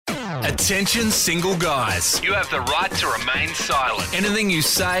Attention single guys. You have the right to remain silent. Anything you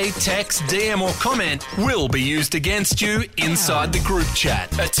say, text, DM or comment will be used against you inside the group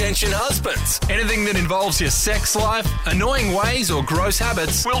chat. Attention husbands. Anything that involves your sex life, annoying ways or gross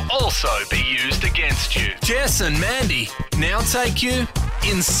habits will also be used against you. Jess and Mandy now take you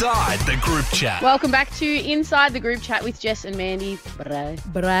inside the group chat. Welcome back to Inside the Group Chat with Jess and Mandy.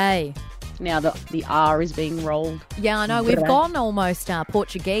 Bray. Now the R is being rolled. Yeah, I know. We've gone almost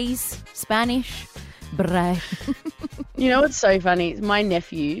Portuguese, Spanish. Bray. You know what's so funny? My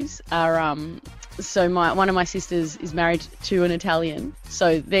nephews are one of my sisters is married to an Italian,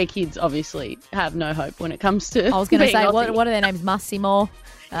 so their kids obviously have no hope when it comes to. I was going to say, Aussie. what are their names? Massimo,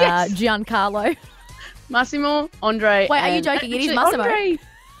 Yes. Giancarlo. Massimo, Andre. Wait, are you joking? It is Massimo. Andre.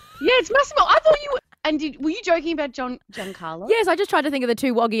 Yeah, it's Massimo. I thought you were. And were you joking about Giancarlo? Yes, I just tried to think of the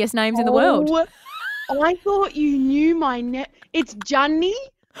two woggiest names in the world. I thought you knew It's Gianni,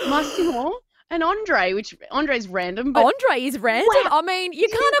 Massimo, and Andre, which Andre's random. But Andre is random. Wow. I mean, you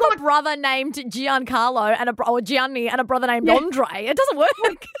can't have a brother named Giancarlo or Gianni and a brother named Andre. It doesn't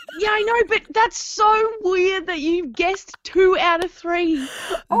work. yeah, I know, but that's so weird that you guessed 2 out of 3.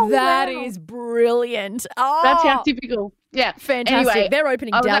 That is brilliant. Oh, That's how typical. Yeah, fantastic. Anyway, They're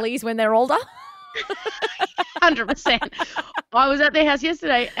opening delis when they're older. 100%. I was at their house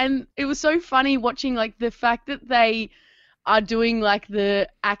yesterday, and it was so funny watching like the fact that they are doing like the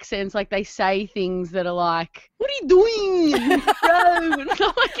accents, like they say things that are like, "What are you doing, bro?"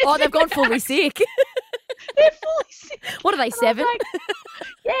 Oh, they've gone fully sick. They're fully sick. What are they, 7?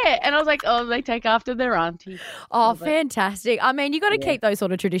 Yeah, and I was like, oh, they take after their auntie. Oh, fantastic. I mean, you got to keep those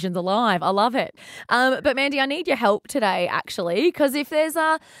sort of traditions alive. I love it. But Mandy, I need your help today, actually, because if there's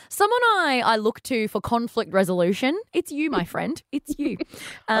someone I look to for conflict resolution, it's you, my friend. It's you.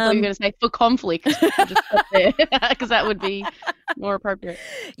 I thought you were going to say for conflict. I'll just stop there because that would be more appropriate.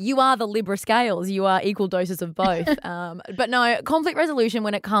 You are the Libra scales. You are equal doses of both. But no, conflict resolution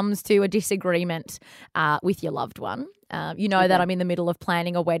when it comes to a disagreement with your loved one. You know that I'm in the middle of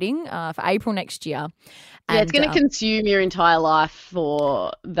planning a wedding for April next year. Yeah, it's going to consume your entire life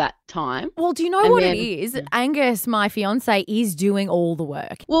for that time. Well, do you know what it is? Angus, my fiance, is doing all the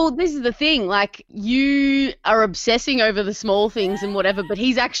work. Well, this is the thing. Like, you are obsessing over the small things and whatever, but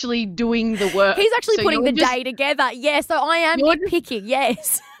he's actually doing the work. He's actually putting the day together. Yeah, so I am nitpicking,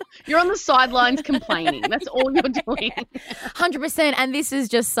 yes. You're on the sidelines complaining. That's all you're doing. 100%. And this is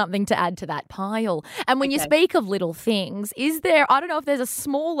just something to add to that pile. And when you speak of little things, is there, I don't know if there's a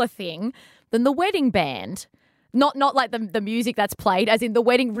smaller thing than the wedding band. Not like the music that's played, as in the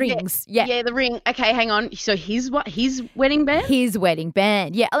wedding rings. Yeah, the ring. Okay, hang on. So his wedding band? His wedding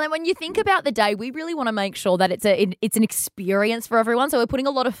band, yeah. And then when you think about the day, we really want to make sure that it's an experience for everyone. So we're putting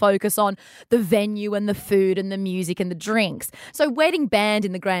a lot of focus on the venue and the food and the music and the drinks. So wedding band,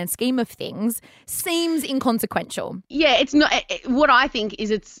 in the grand scheme of things, seems inconsequential. Yeah, it's not. What I think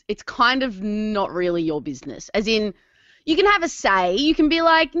is it's kind of not really your business. As in, you can have a say. You can be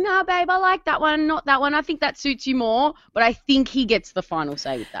like, nah, babe, I like that one, not that one. I think that suits you more. But I think he gets the final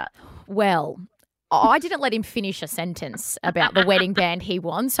say with that. Well, I didn't let him finish a sentence about the wedding band he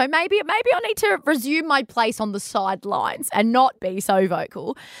wants. So maybe I need to resume my place on the sidelines and not be so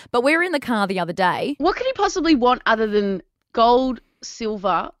vocal. But we were in the car the other day. What could he possibly want other than gold,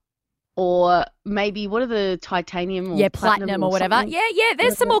 silver, or maybe what are the titanium or platinum or whatever. Something? Yeah,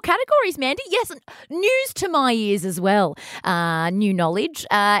 there's some more categories, Mandy. Yes, news to my ears as well. New knowledge.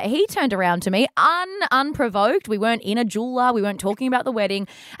 He turned around to me unprovoked. We weren't in a jeweler. We weren't talking about the wedding.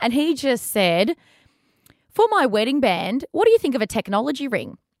 And he just said, for my wedding band, what do you think of a technology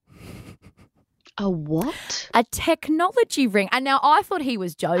ring? A what? A technology ring. And now I thought he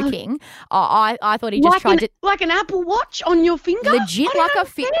was joking. I thought he just tried to... Like an Apple Watch on your finger? Legit, like a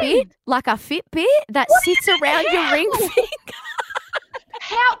Fitbit. Like a Fitbit that sits around your ring finger.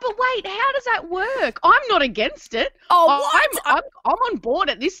 But wait, how does that work? I'm not against it. I'm on board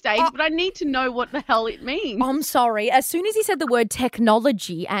at this stage, but I need to know what the hell it means. I'm sorry. As soon as he said the word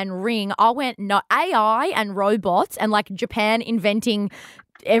technology and ring, I went, no, AI and robots and like Japan inventing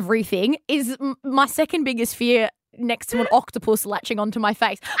everything is my second biggest fear next to an octopus latching onto my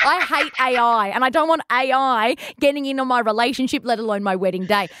face. I hate AI and I don't want AI getting in on my relationship, let alone my wedding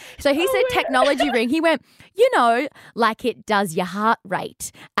day. So he said technology ring. He went, like it does your heart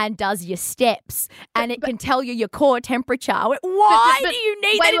rate and does your steps and it can tell you your core temperature. Why do you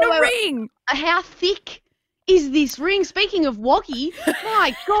need that in a ring? How thick is this ring? Speaking of woggy,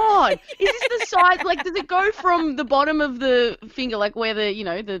 my God, is this the size? Like, does it go from the bottom of the finger, like where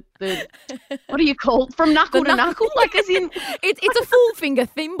the the what do you call it? From knuckle to knuckle? Like as in it's a full finger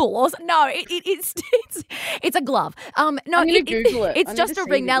thimble. Or no, it's a glove. No, I'm gonna Google it. It's just a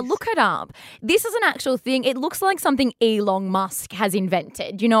ring. Now look it up. This is an actual thing. It looks like something Elon Musk has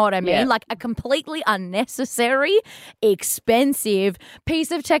invented. You know what I mean? Yeah. Like a completely unnecessary, expensive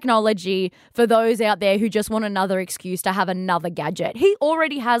piece of technology for those out there who just want another excuse to have another gadget. He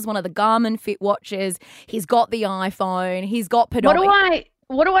already has one of the Garmin Fit watches. He's got the iPhone. He's got pedometer.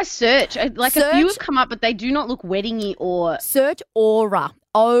 What do I search? Like a few Search- have come up, but they do not look weddingy or. Search Aura.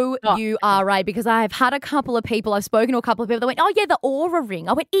 Oura, because I've had a couple of people, I've spoken to a couple of people that went, oh yeah, the Aura ring.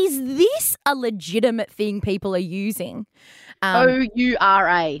 I went, is this a legitimate thing people are using?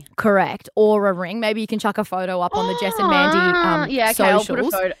 Oura. Correct. Aura ring. Maybe you can chuck a photo up on the Jess and Mandy yeah, okay.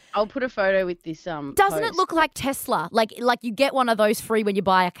 socials. I'll put a photo with this. Doesn't post. it look like Tesla? Like you get one of those free when you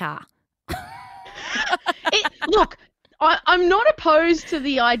buy a car. Look, I'm not opposed to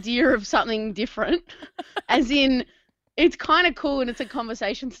the idea of something different, as in. It's kind of cool and it's a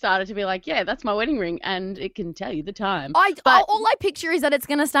conversation starter to be like, yeah, that's my wedding ring and it can tell you the time. All I picture is that it's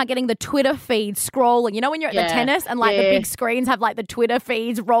going to start getting the Twitter feed scrolling. You know when you're at the tennis and like the big screens have like the Twitter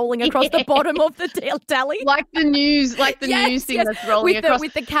feeds rolling across the bottom of the tally? Like the news, news thing that's rolling across.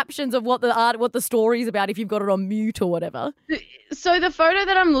 With the captions of what the story's about if you've got it on mute or whatever. So the photo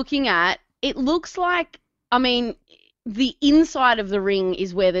that I'm looking at, it looks like, the inside of the ring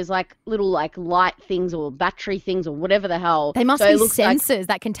is where there's like little like light things or battery things or whatever the hell. They must be sensors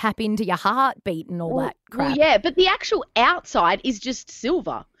that can tap into your heartbeat and all that crap. Well, yeah, but the actual outside is just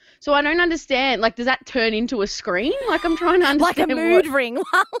silver. So I don't understand. Like, does that turn into a screen? Like, I'm trying to understand. Like a mood ring.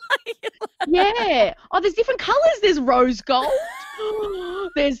 Yeah. Oh, there's different colours. There's rose gold.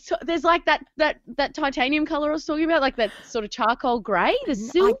 There's like that titanium colour I was talking about, like that sort of charcoal grey. The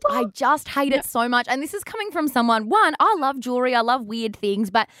silver. I just hate it so much. And this is coming from someone, one, I love jewellery. I love weird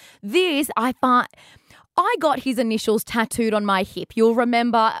things. But this, I got his initials tattooed on my hip. You'll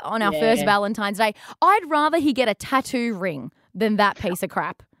remember on our first Valentine's Day. I'd rather he get a tattoo ring than that piece of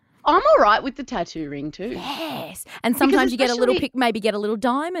crap. I'm all right with the tattoo ring too. Yes. And sometimes you get a little maybe get a little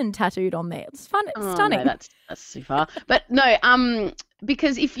diamond tattooed on there. It's fun. It's stunning. No, that's too far. But no,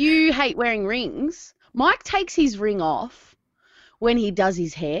 because if you hate wearing rings, Mike takes his ring off when he does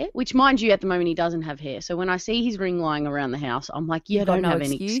his hair, which mind you, at the moment he doesn't have hair. So when I see his ring lying around the house, I'm like, you don't have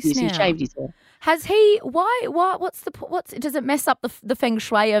any excuse. He shaved his hair. Has he? Why? Does it mess up the feng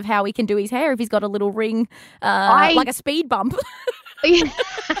shui of how he can do his hair if he's got a little ring, like a speed bump?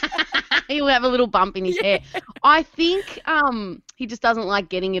 He'll have a little bump in his hair. I think he just doesn't like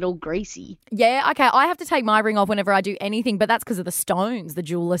getting it all greasy. Yeah, okay. I have to take my ring off whenever I do anything, but that's because of the stones. The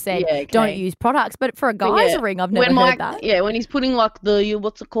jeweler said don't use products. But for a guy's ring, I've never heard that. Yeah, when he's putting like the,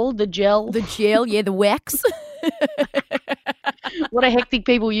 what's it called? The gel. The gel, yeah, the wax. What a hectic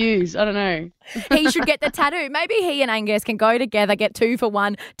people use. I don't know. He should get the tattoo. Maybe he and Angus can go together, get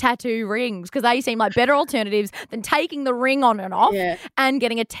 2-for-1 tattoo rings, because they seem like better alternatives than taking the ring on and off and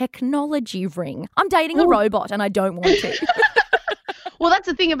getting a technology ring. I'm dating a robot and I don't want to. Well, that's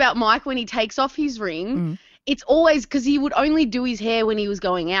the thing about Mike when he takes off his ring. It's always because he would only do his hair when he was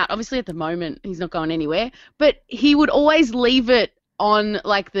going out. Obviously, at the moment, he's not going anywhere. But he would always leave it on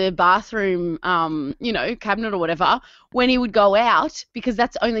like the bathroom, cabinet or whatever when he would go out, because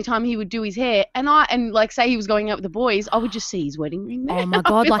that's the only time he would do his hair. And like say he was going out with the boys, I would just see his wedding ring there. Oh my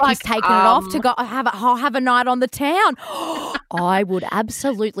God, like he's taking it off to go have a night on the town. I would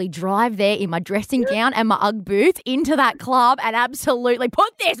absolutely drive there in my dressing gown and my Ugg boots into that club and absolutely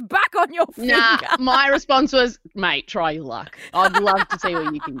put this back on your finger. Nah, my response was, mate, try your luck. I'd love to see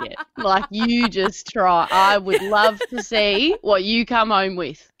what you can get. Like, you just try. I would love to see what you come home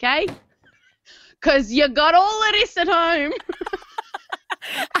with, okay? Because you got all of this at home.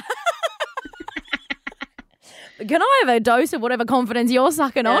 Can I have a dose of whatever confidence you're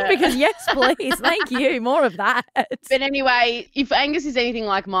sucking on? Because yes, please. Thank you. More of that. But anyway, if Angus is anything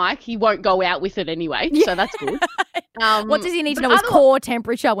like Mike, he won't go out with it anyway. Yeah. So that's good. What does he need to know his core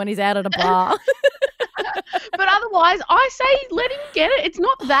temperature when he's out at a bar? But otherwise, I say let him get it. It's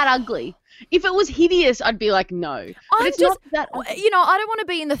not that ugly. If it was hideous, I'd be like, no. But it's not that ugly. I don't want to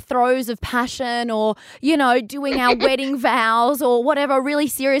be in the throes of passion or, doing our wedding vows or whatever, a really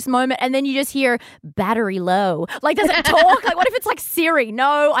serious moment, and then you just hear battery low. Like, does it talk? Like, what if it's like Siri?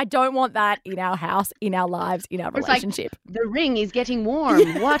 No, I don't want that in our house, in our lives, in our relationship. Like, the ring is getting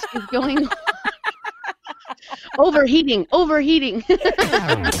warm. What is going on? Overheating.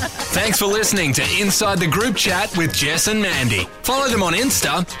 Thanks for listening to Inside the Group Chat with Jess and Mandy. Follow them on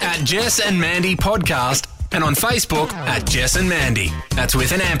Insta at Jess and Mandy Podcast and on Facebook at Jess and Mandy. That's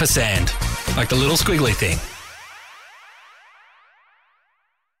with an ampersand, like the little squiggly thing.